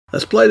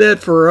Let's play that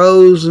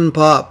Frozen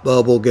Pop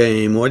bubble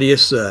game. What do you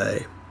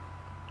say?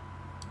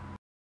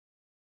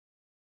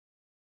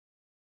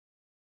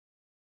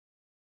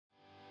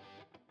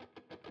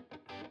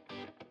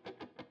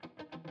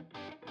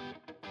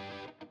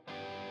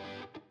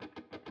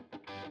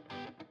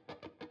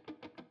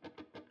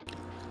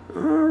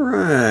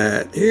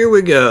 Alright, here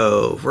we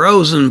go.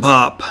 Frozen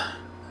Pop.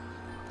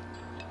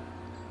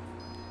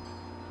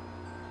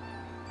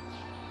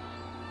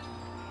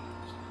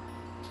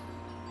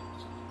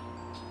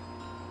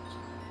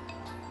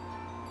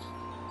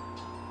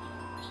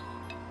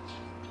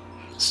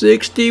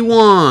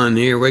 $61.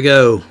 Here we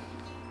go.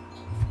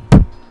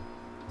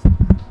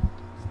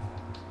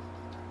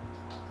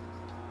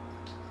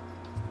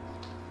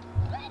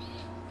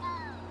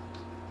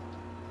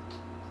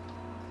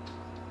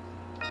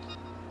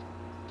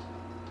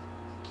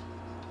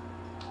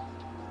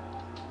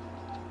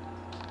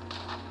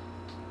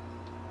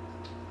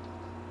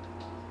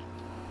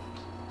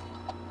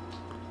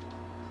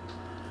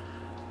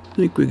 I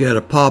think we got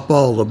to pop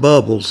all the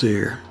bubbles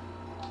here.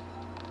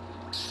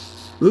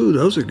 Ooh,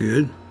 those are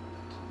good.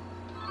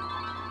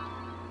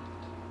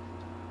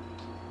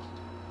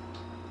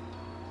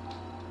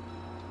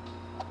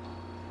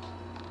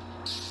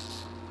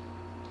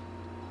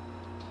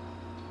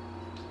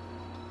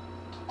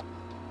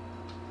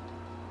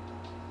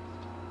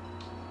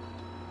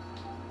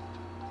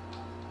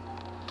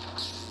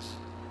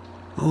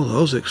 Oh,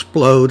 those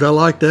explode. I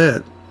like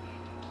that.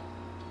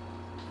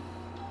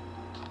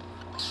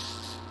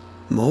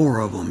 More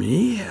of them,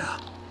 yeah.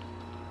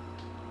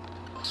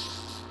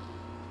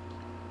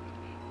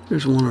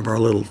 There's one of our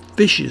little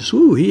fishes.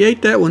 Ooh, he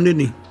ate that one,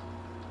 didn't he?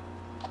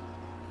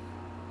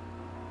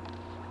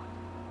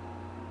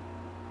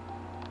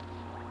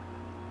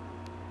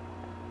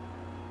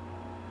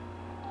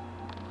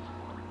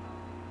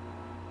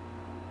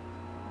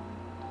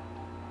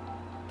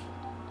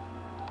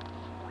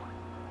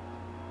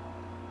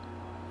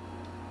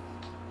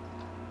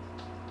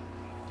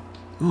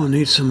 Oh, I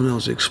need some of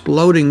those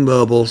exploding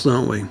bubbles,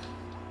 don't we?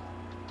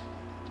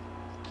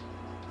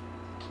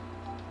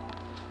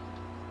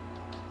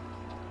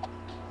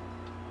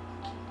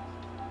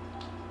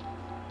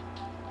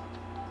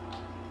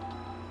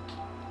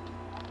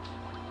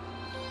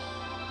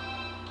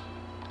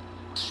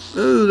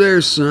 Ooh,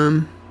 there's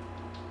some.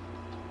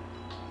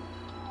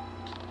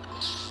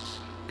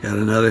 Got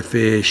another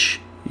fish.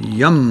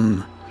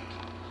 Yum.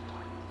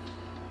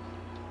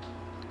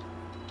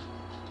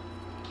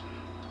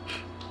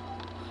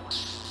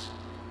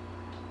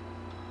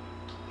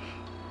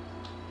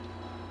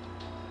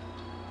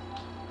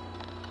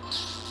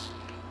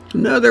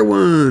 Another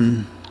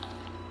one.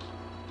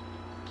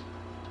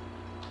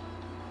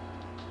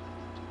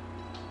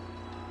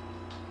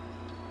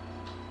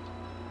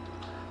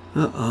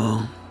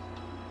 Uh-oh.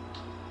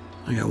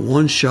 I got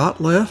one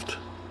shot left.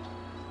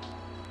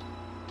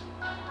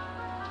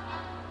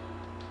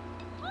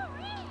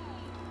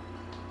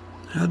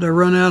 How'd I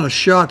run out of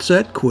shots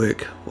that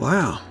quick?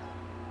 Wow.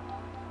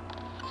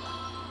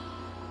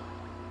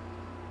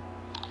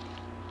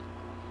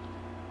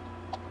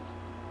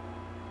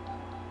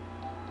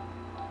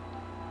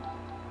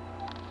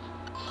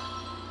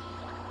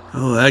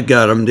 Oh, that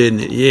got him,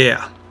 didn't it?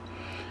 Yeah.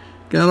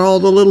 Got all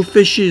the little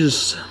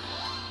fishes.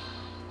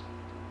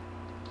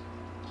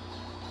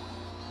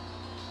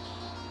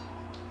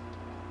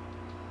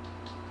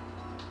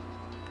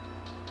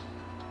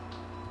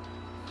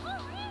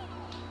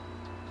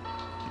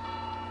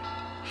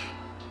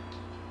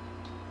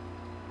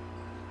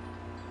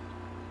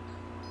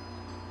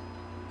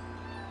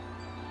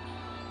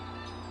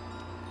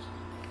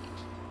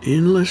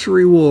 Endless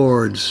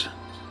rewards.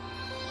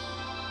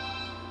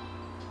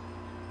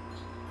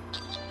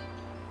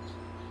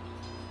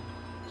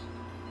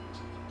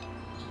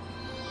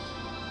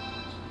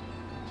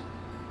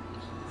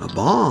 A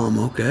bomb,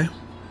 okay.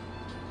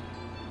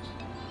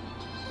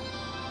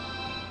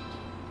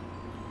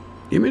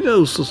 Give me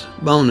those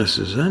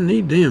bonuses. I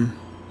need them.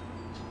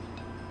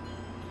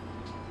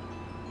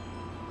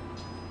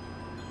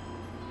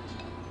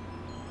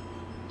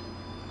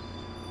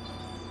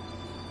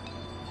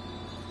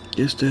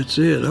 Guess that's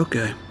it,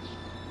 okay.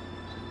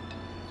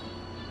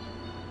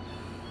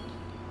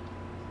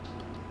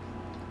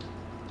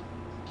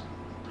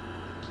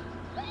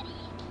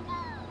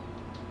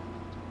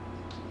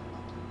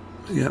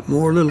 We got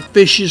more little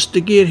fishes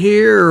to get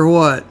here, or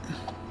what?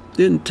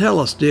 Didn't tell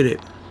us, did it?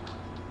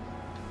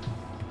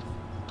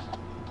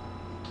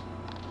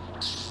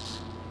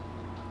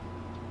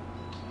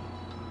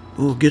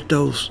 We'll get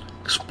those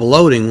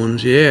exploding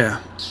ones, yeah.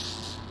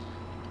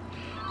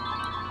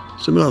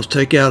 Some of those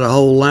take out a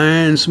whole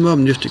line, some of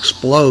them just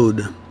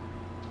explode.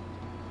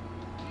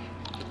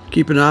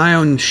 Keep an eye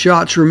on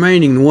shots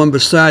remaining. The one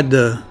beside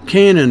the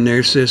cannon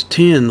there says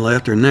 10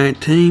 left, or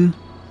 19.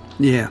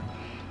 Yeah.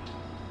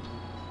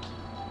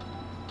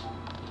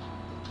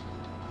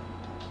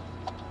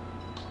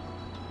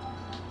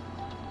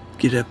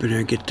 Get up in there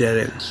and get that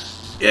in.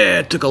 Yeah,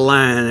 it took a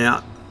line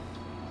out.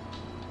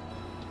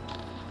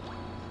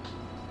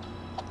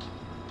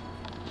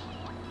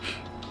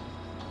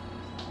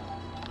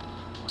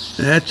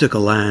 That took a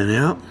line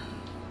out.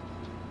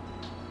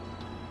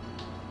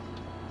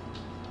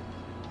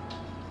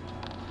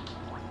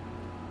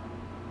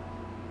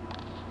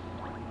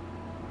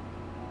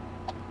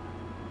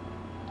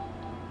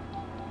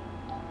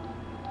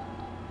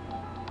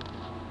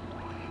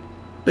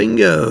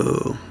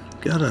 Bingo.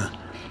 Got a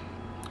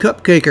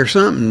cupcake or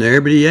something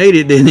there, but he ate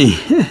it, didn't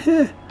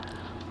he?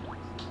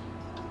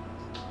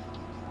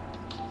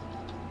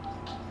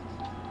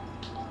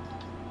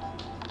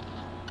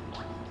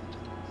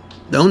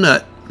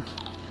 Donut.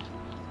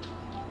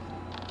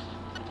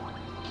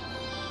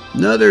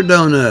 Another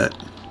donut.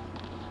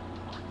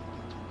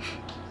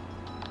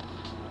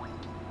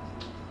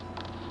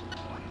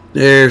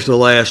 There's the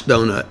last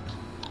donut.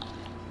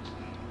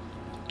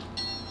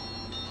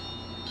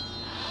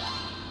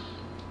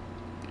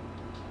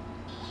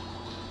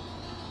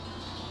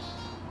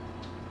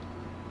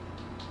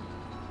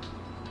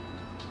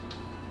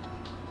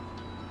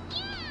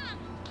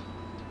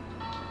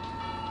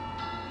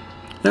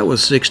 That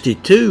was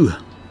 62.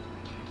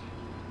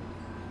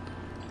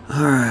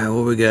 Alright,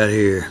 what we got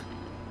here?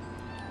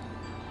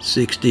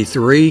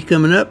 63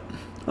 coming up.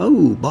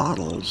 Oh,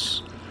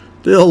 bottles.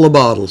 Fill the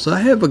bottles. I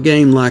have a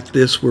game like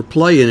this we're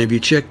playing. Have you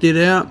checked it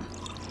out?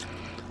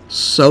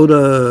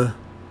 Soda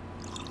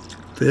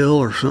Fill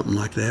or something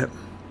like that.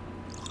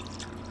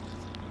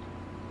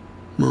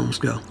 Come on, let's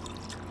go.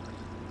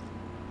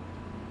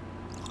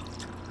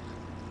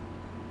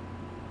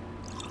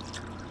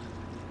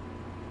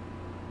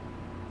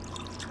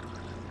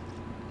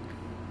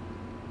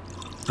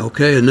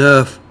 Okay,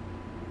 enough.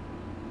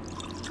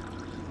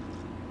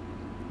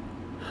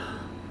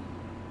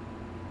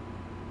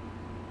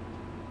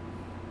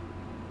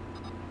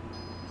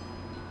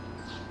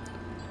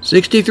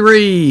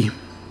 $63.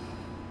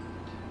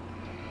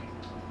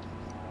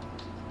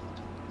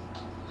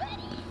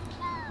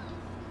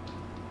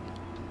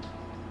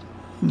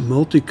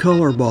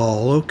 Multicolor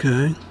ball,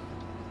 okay.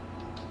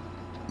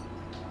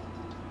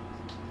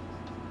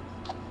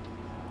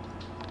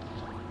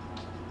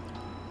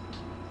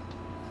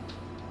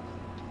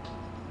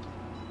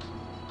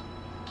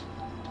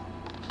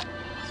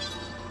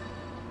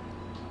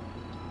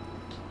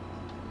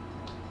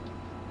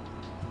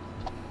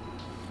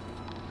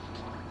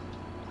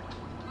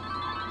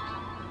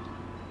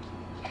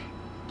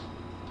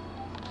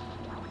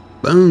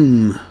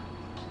 Boom.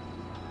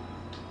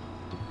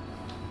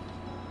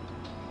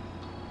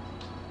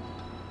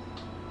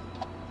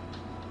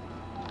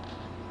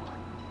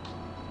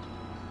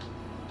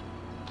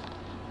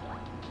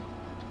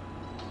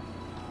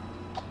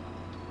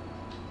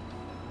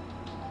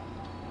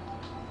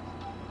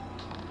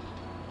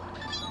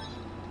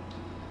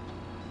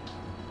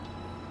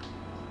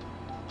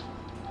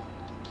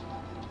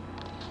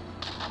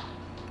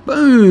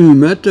 Boom.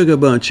 That took a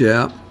bunch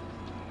out.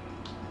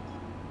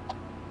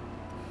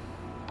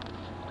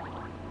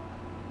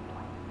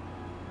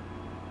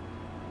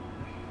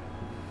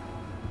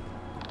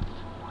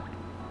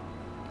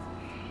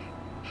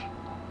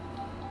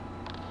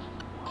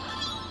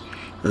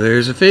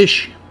 There's a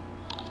fish.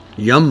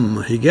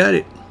 Yum, he got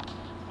it.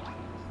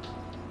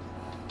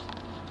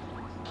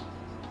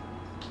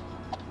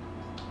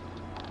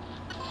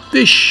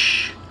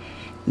 Fish.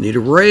 Need a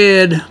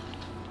red.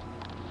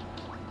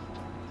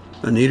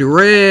 I need a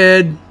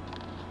red.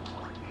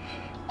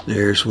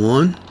 There's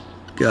one.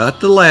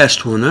 Got the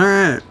last one. All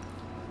right.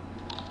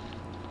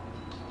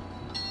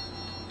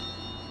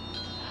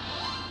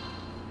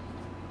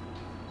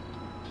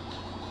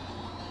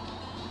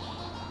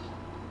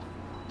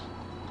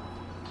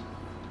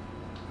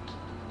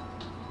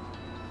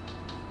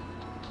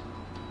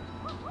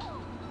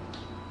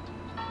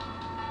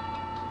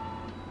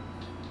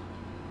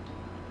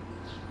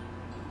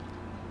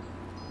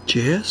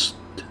 Chest.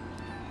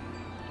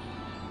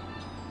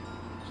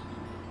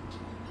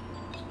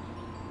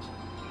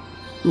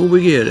 What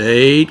we get?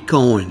 8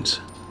 coins.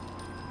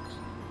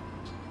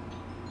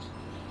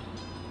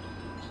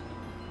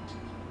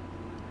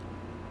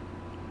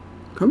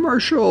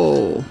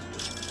 Commercial.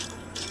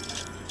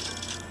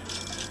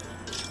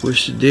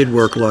 Wish it did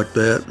work like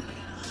that.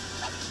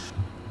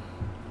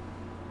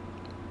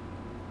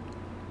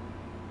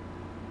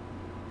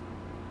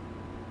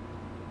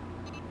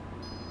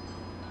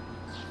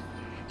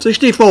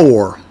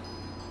 $64.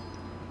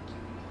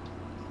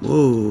 Whoa,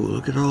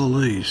 look at all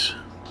these.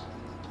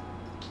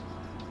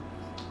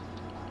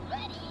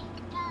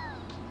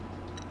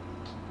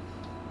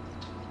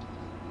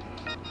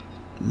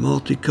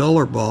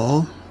 Multicolor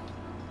ball.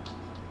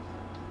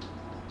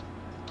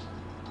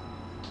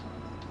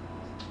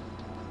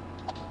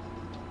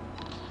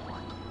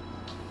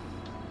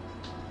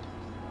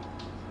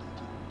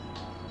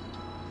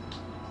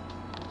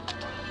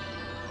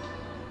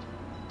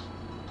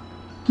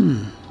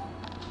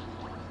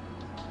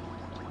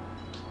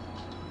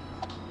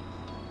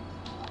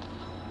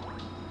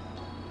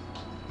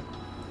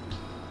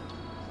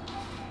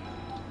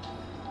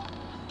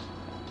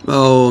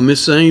 Oh, I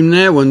misaimed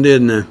that one,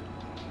 didn't I?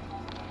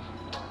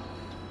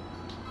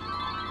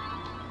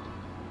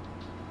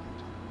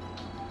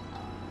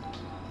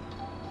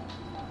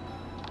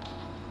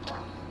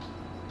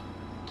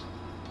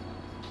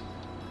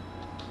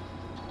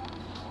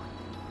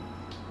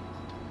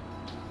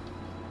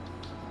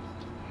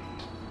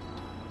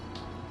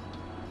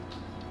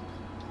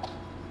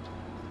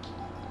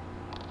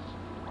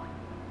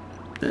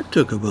 That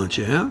took a bunch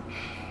out.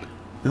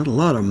 Got a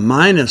lot of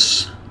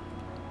minus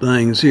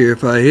things here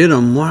if I hit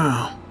them.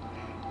 Wow.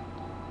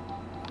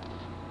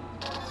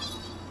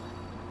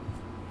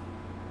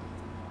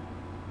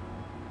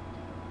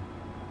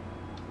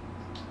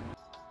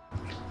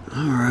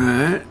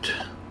 Alright.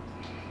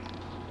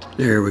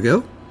 There we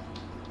go.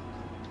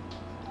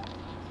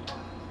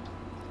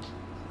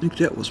 I think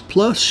that was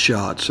plus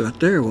shots right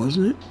there,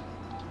 wasn't it?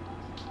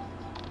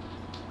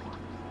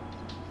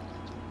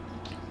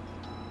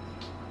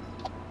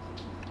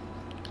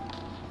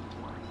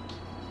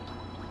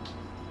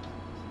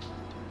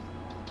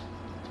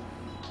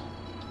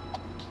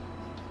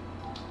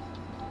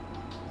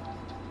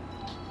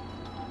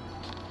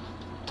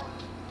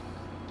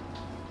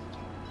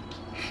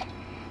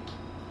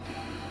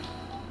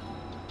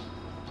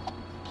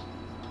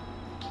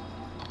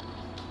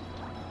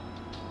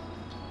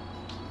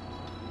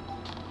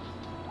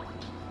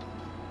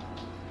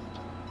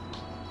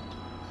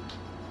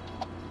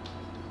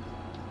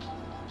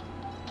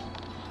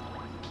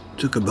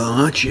 Took a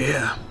bunch,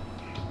 yeah.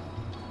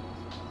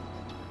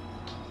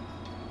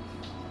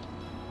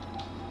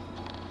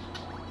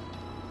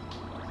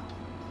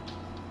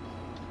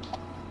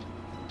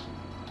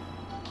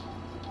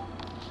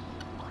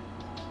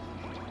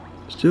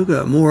 Still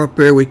got more up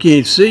there we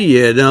can't see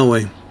yet, don't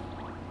we?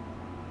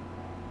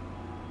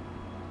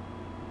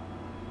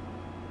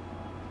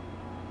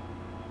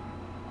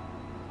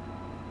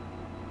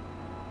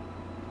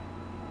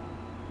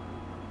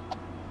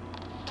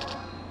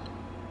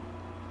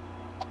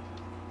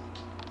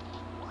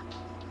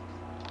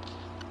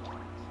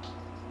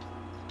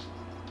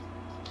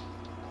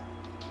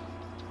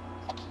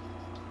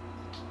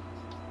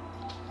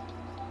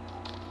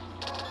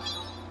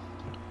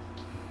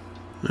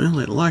 Well,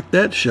 it liked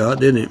that shot,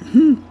 didn't it?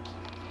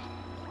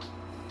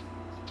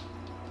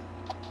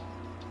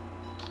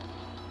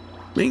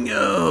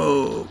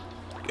 Bingo!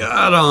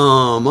 Got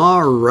them!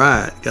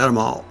 Alright, got them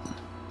all.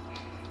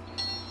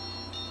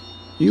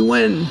 You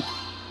win.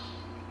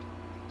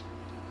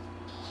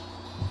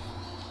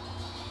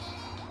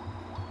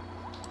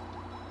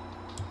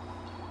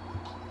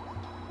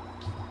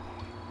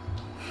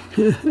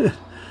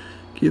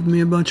 Give me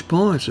a bunch of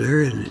points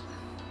there, isn't it?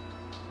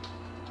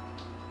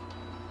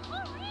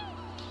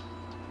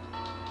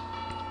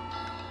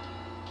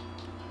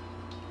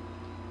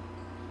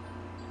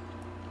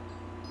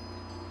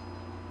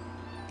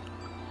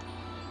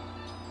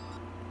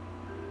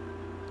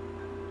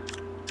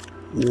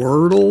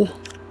 Wordle.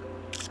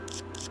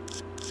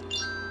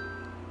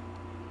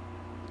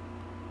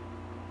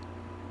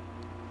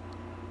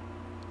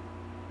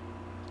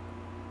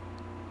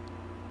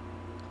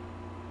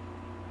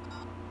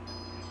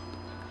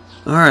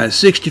 Alright,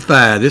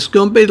 65. This is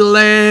going to be the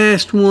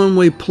last one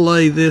we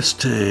play this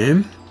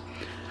time.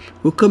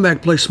 We'll come back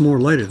and play some more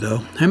later, though.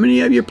 How many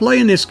of you are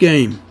playing this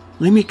game?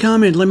 Leave me a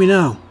comment. Let me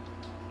know.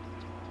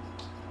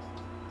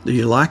 Do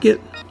you like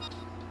it?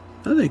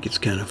 I think it's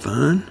kind of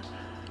fun.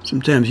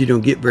 Sometimes you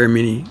don't get very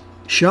many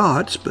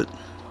shots, but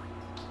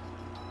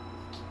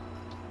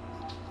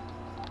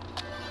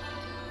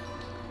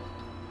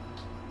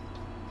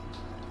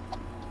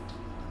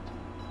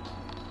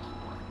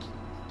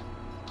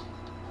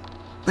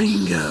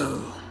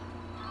bingo.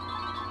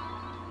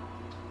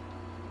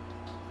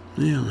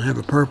 Yeah, and have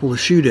a purple to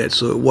shoot at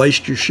so it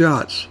wastes your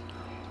shots.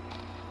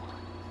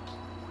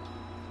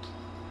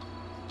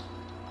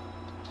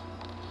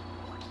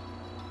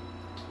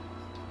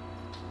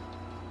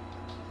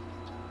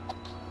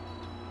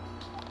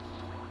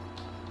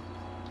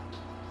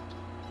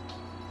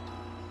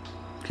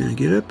 Can I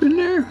get up in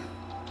there?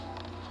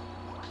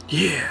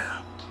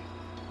 Yeah.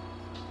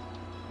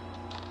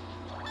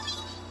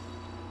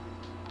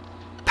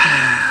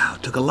 Pow!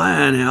 Took a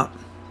line out.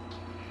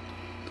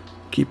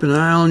 Keep an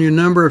eye on your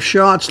number of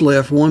shots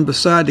left. One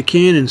beside the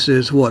cannon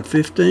says what,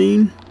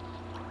 15?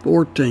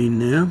 14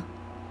 now.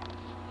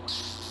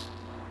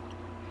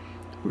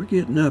 We're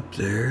getting up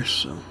there,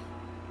 so.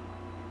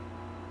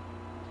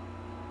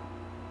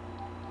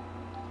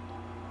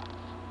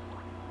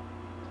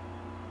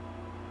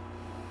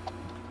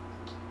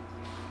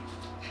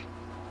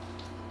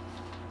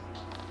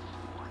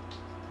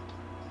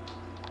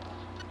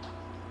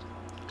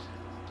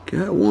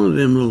 Got one of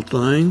them little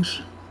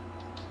things.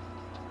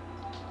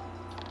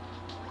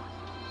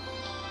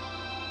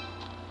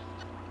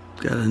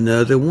 Got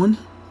another one.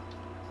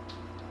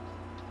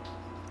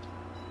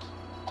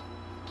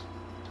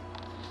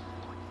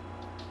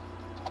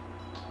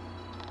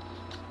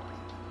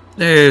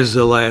 There's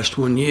the last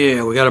one.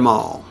 Yeah, we got them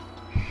all.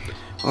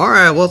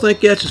 Alright, well I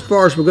think that's as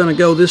far as we're going to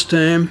go this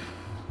time.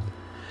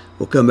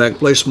 We'll come back and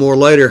play some more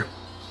later.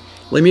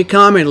 Leave me a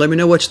comment. Let me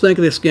know what you think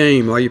of this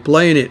game. Are you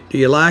playing it? Do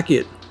you like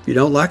it? If you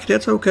don't like it,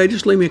 that's okay.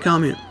 Just leave me a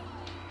comment.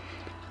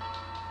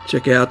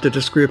 Check out the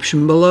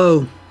description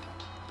below.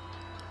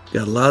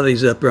 Got a lot of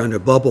these up there under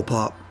Bubble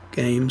Pop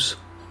games.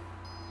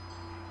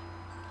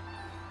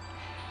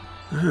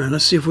 Alright,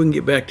 let's see if we can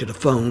get back to the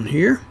phone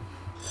here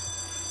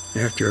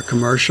after a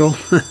commercial.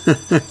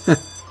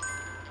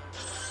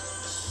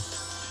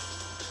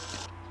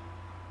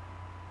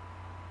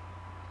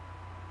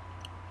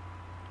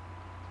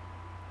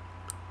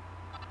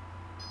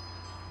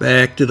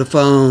 Back to the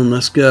phone.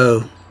 Let's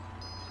go.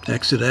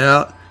 Exit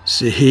out.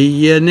 See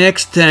you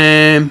next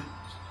time.